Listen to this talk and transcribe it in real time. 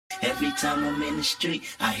Every time I'm in the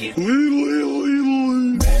street, I hear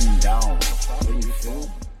bend down.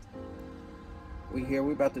 We here.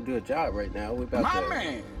 We about to do a job right now. We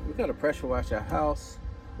gotta pressure wash our house.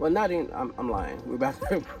 Well, not even. I'm lying. We're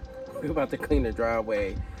about to clean the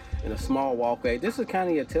driveway in a small walkway. This is kind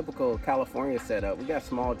of your typical California setup. We got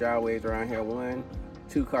small driveways around here,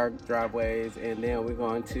 1-2 car driveways, and then we're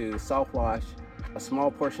going to soft wash a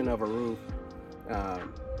small portion of a roof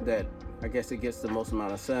that I guess it gets the most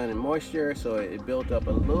amount of sun and moisture, so it built up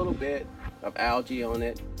a little bit of algae on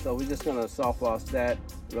it. So we're just gonna soft wash that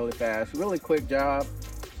really fast, really quick job.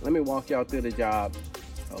 Let me walk y'all through the job.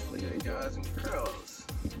 Hopefully you guys and girls.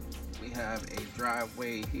 We have a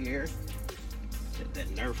driveway here. That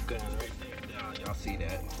Nerf gun right there. Y'all see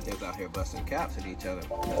that? Kids out here busting caps at each other.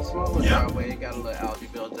 That small little driveway got a little algae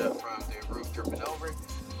built up from the roof dripping over.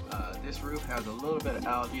 This roof has a little bit of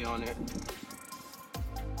algae on it.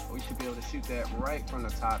 We should be able to shoot that right from the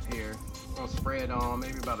top here. We're gonna spray it on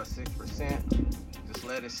maybe about a 6%. Just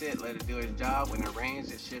let it sit, let it do its job. When it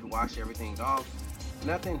rains, it should wash everything off.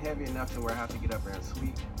 Nothing heavy enough to where I have to get up there and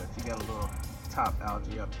sweep, but you got a little top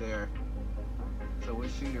algae up there. So we'll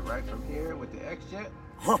shoot it right from here with the X-Jet.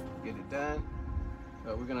 Get it done.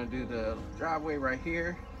 We're gonna do the driveway right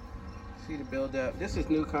here. See the build up. This is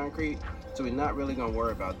new concrete, so we're not really gonna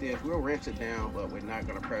worry about this. We'll rinse it down, but we're not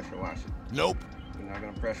gonna pressure wash it. Nope. We're not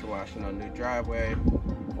gonna pressure wash on new driveway.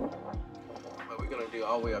 What we're gonna do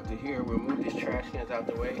all the way up to here, we'll move these trash cans out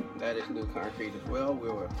the way. That is new concrete as well.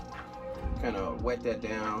 We'll kind of wet that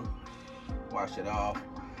down, wash it off.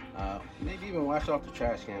 Maybe even wash off the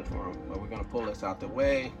trash cans for them. But we're gonna pull this out the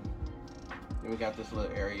way. Then we got this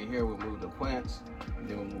little area here. We'll move the plants. And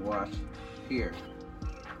then we'll wash here.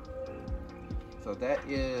 So that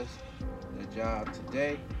is the job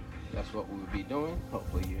today. That's what we will be doing.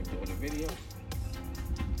 Hopefully you enjoyed the video.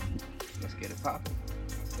 Let's get it popping.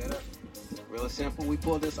 Set up. Really simple. We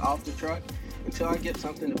pull this off the truck. Until I get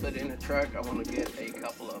something to put in the truck, I want to get a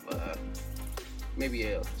couple of maybe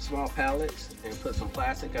a small pallets and put some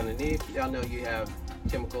plastic underneath. Y'all know you have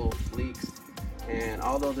chemical leaks, and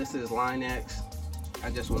although this is Lyons,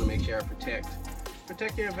 I just want to make sure I protect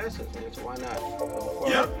your investments, man. So why not?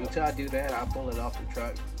 Until I do that, I'll pull it off the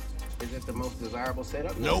truck. Is it the most desirable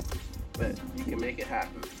setup? Nope. But you can make it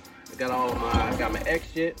happen. I got my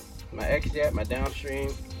X-Jet, my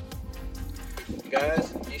downstream.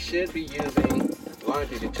 Guys, you should be using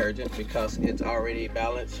laundry detergent because it's already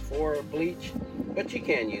balanced for bleach, but you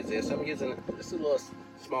can use this. I'm using just a little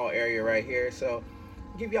small area right here, so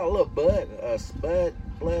give y'all a little blood, blah.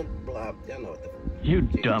 Y'all know what the you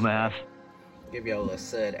dumbass. Give y'all a little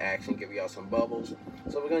sud action, give y'all some bubbles.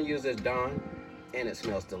 So we're gonna use this Dawn, and it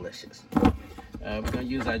smells delicious. We're gonna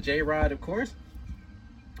use our J-Rod, of course,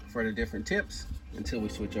 for the different tips until we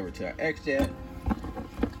switch over to our X-Jet.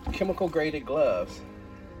 Chemical graded gloves.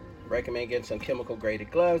 Recommend getting some chemical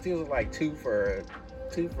graded gloves. These are like two for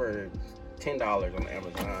 $10 on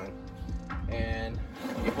Amazon. And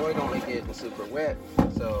your boy don't like getting super wet,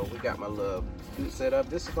 so we got my little boot set up.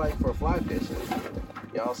 This is like for fly fishing.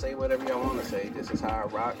 Y'all say whatever y'all want to say. This is how I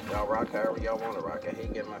rock. Y'all rock however y'all want to rock. I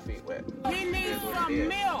hate getting my feet wet. He needs some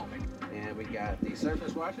milk. And we got the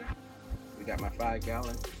surface washer. We got my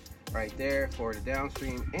 5-gallon right there for the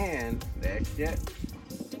downstream and the X-Jet.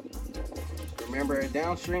 Remember,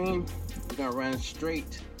 downstream, we're gonna run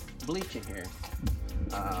straight bleach in here.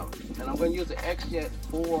 And I'm gonna use the X-Jet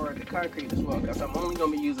for the concrete as well, because I'm only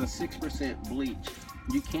gonna be using 6% bleach.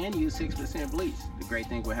 You can use 6% bleach. The great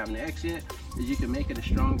thing with having the X-Jet is you can make it as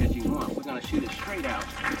strong as you want. We're gonna shoot it straight out,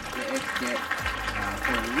 the X-Jet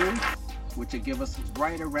for the roof, which will give us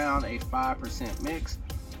right around a 5% mix.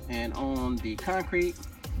 And on the concrete,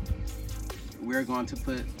 we're going to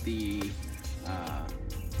put the,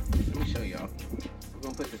 let me show y'all. We're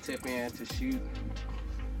gonna put the tip in to shoot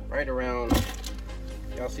right around.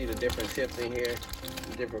 Y'all see the different tips in here,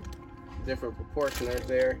 the different proportioners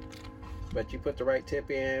there. But you put the right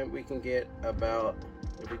tip in, we can get about,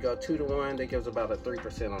 if we go 2 to 1, that gives about a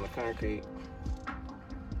 3% on the concrete.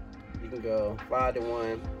 You can go 5 to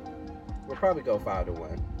 1. We'll probably go 5 to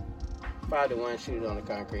 1. 5 to 1, shoot it on the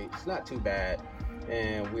concrete. It's not too bad.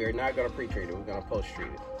 And we're not gonna pre-treat it, we're gonna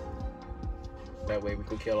post-treat it. That way we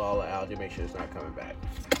can kill all the algae, make sure it's not coming back.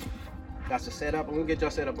 That's the setup. I'm gonna get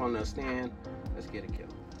y'all set up on the stand. Let's get it killed.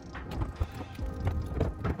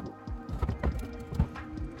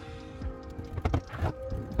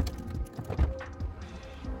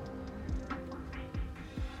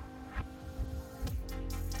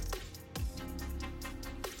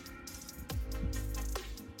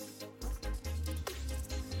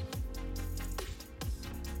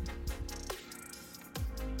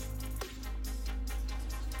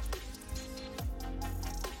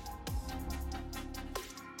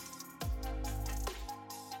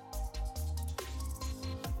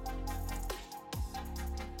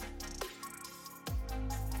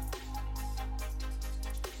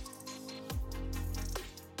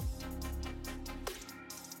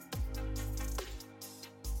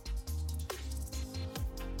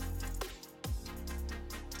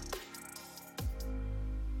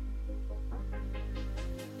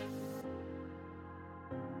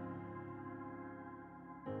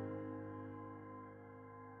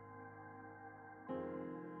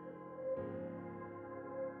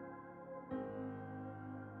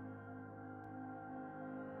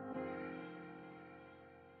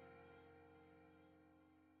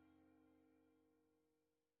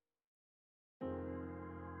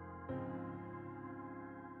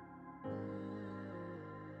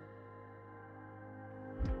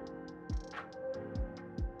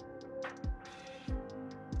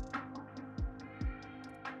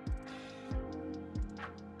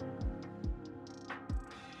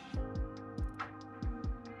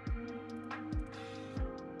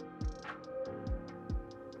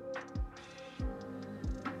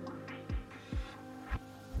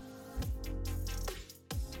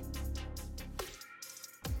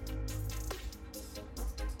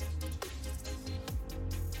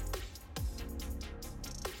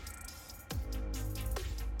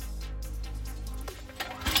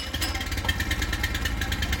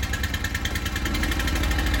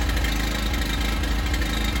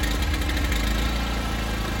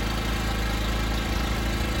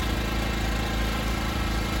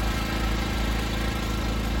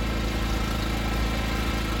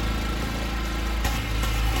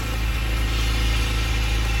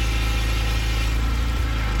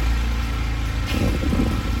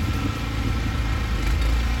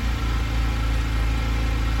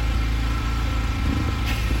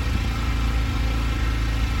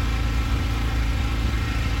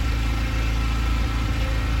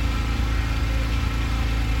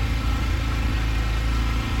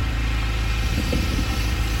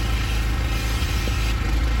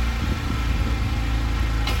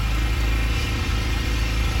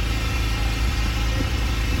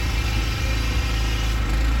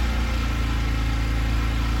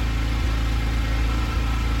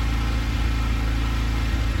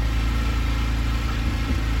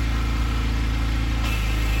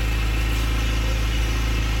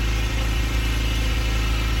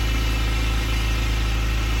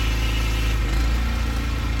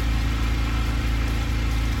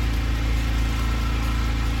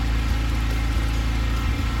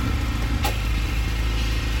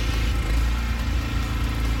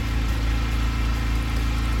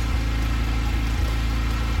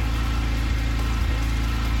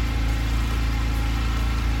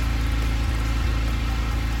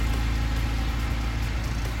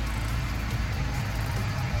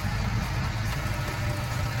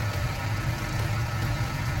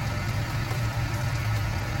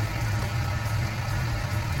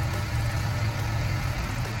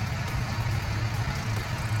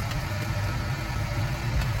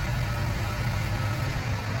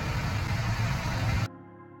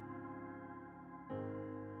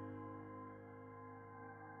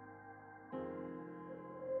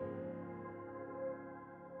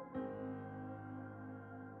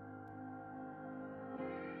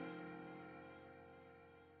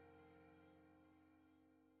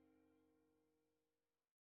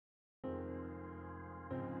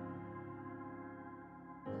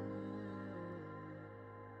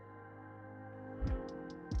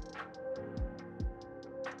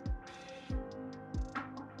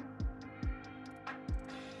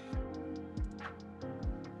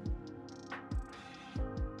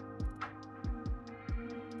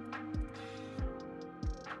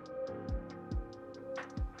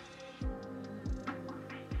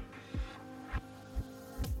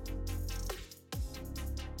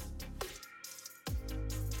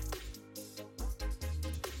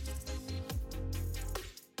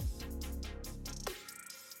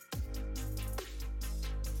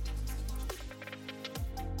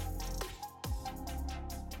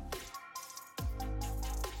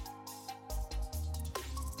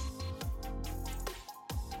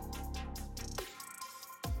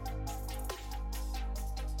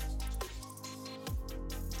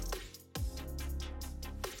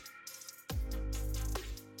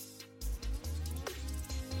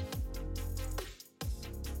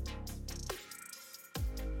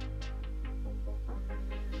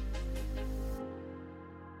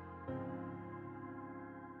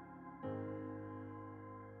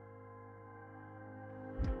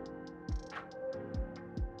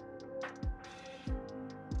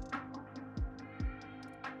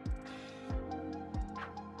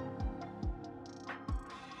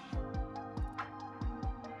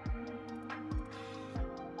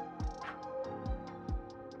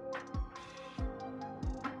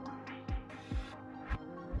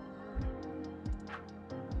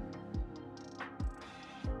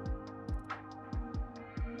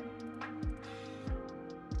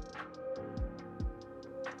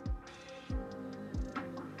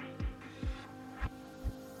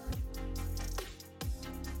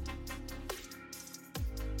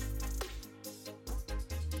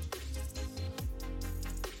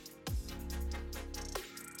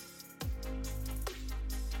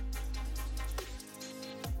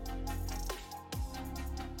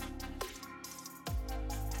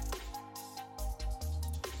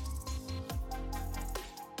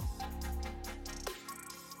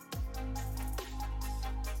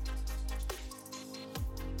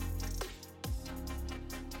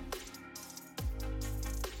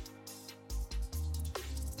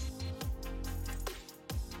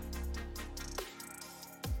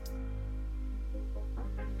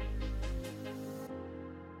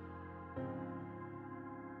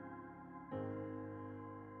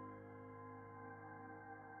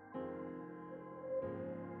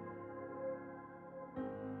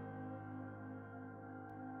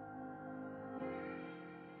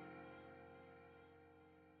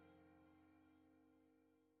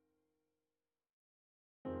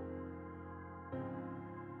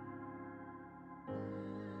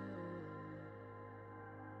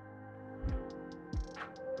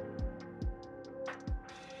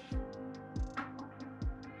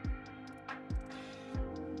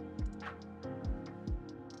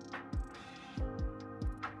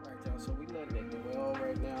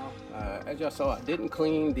 right now. As y'all saw, I didn't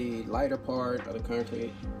clean the lighter part of the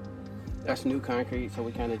concrete. That's new concrete, so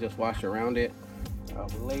we kind of just wash around it.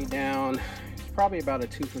 We lay down, it's probably about a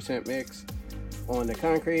 2% mix on the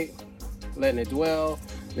concrete, letting it dwell.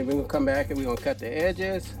 Then we're gonna come back and we're gonna cut the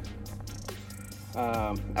edges.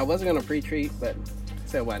 I wasn't gonna pre-treat, but I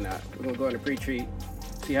said why not? We're gonna go into pre-treat,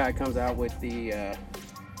 see how it comes out with the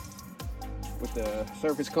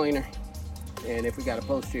surface cleaner. And if we got a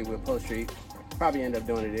post-treat, we'll post-treat. Probably end up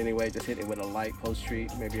doing it anyway, just hit it with a light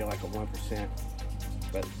post-treat, maybe like a 1%.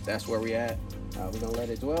 But that's where we at. We're gonna let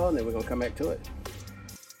it dwell and then we're gonna come back to it.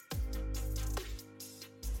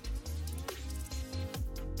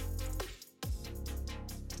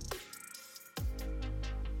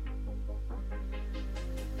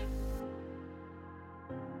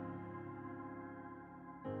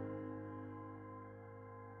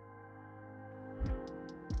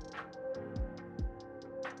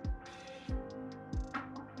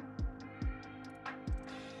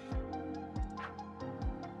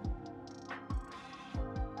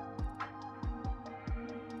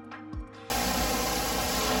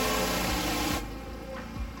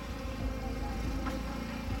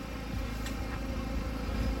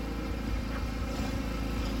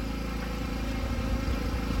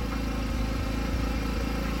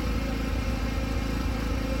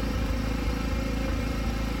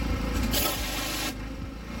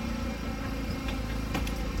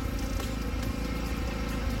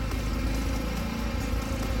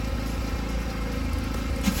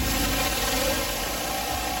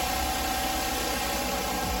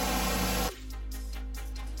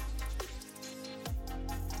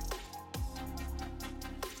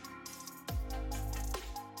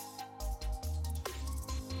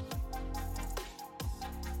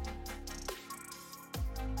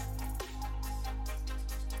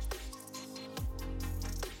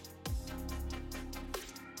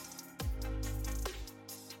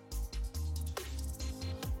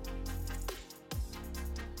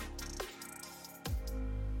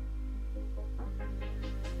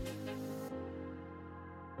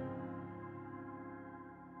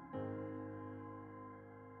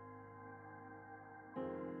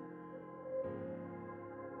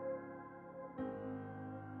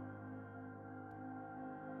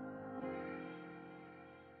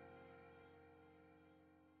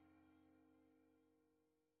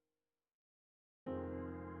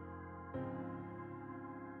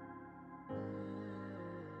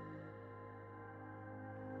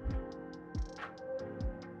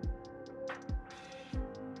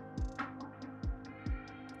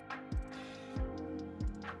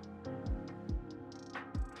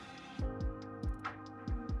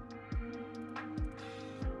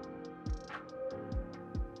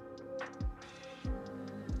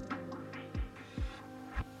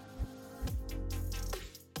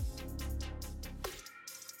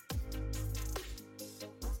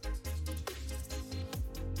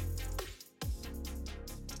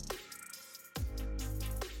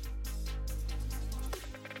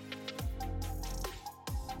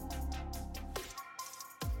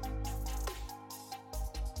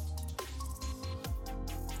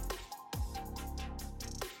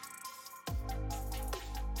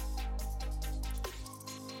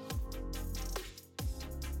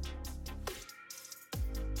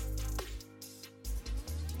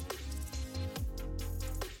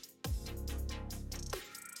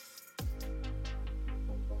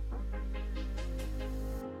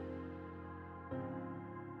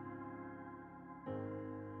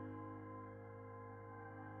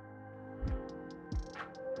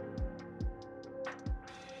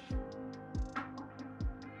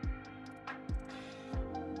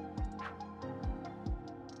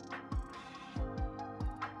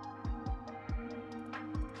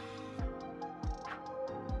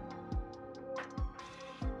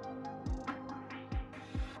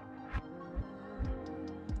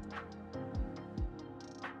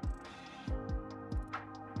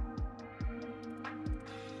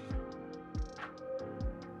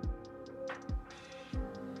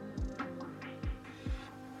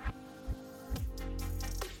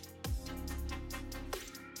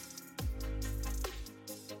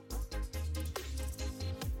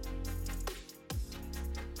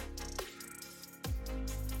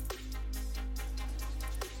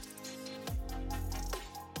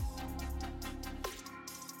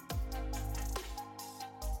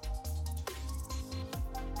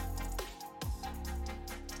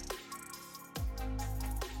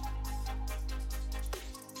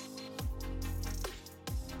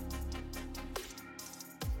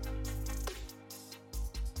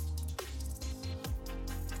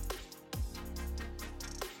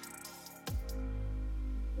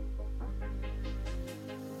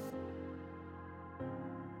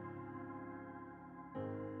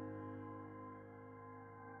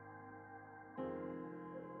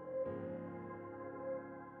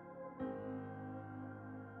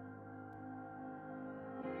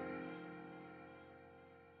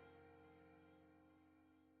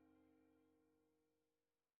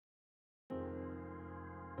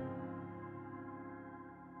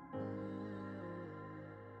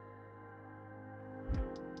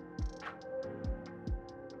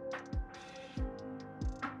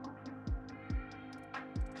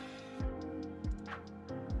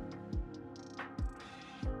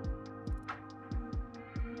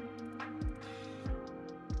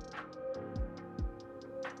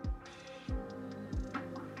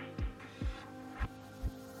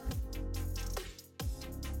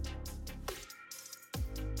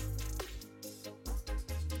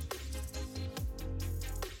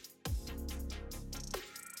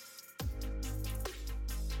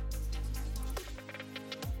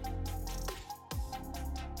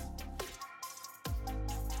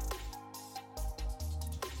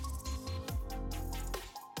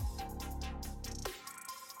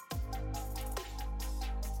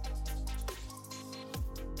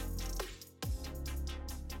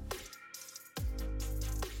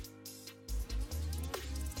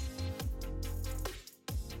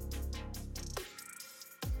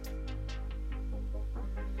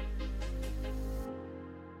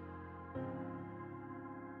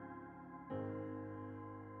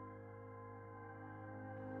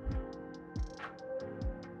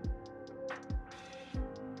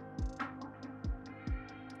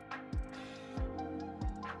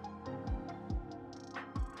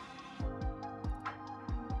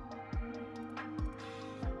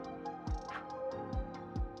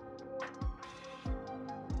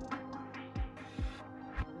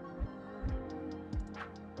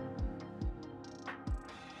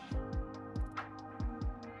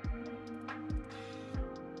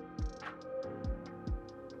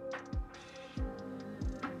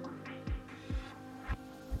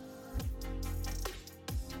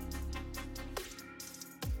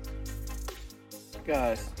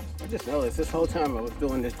 Guys, I just noticed this whole time I was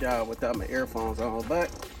doing this job without my earphones on, but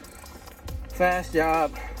fast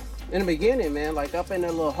job. In the beginning, man, like up in the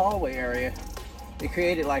little hallway area, it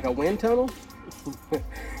created like a wind tunnel.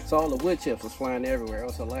 So all the wood chips was flying everywhere. It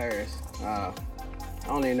was hilarious. I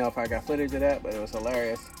don't even know if I got footage of that, but it was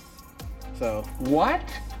hilarious. So What?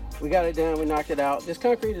 we got it done. We knocked it out. This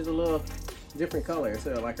concrete is a little different color. It's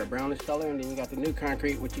like a brownish color, and then you got the new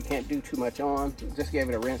concrete, which you can't do too much on. Just gave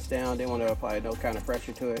it a rinse down. Didn't want to apply no kind of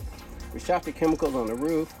pressure to it. We shot the chemicals on the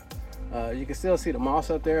roof. You can still see the moss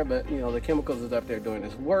up there, but you know the chemicals is up there doing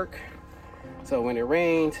this work. So when it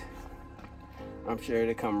rains, I'm sure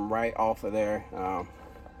it'll come right off of there.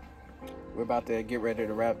 We're about to get ready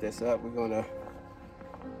to wrap this up. We're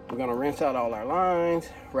gonna rinse out all our lines,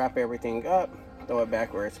 wrap everything up, throw it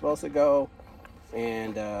back where it's supposed to go,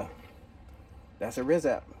 and that's a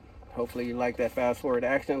Rizap. Hopefully you like that fast forward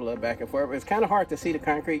action, a little back and forth. It's kind of hard to see the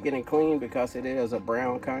concrete getting clean because it is a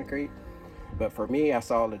brown concrete. But for me, I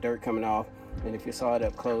saw the dirt coming off, and if you saw it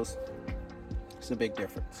up close, it's a big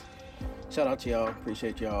difference. Shout out to y'all.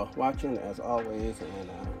 Appreciate y'all watching as always, and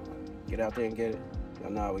get out there and get it.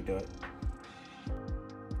 Y'all know how we do it.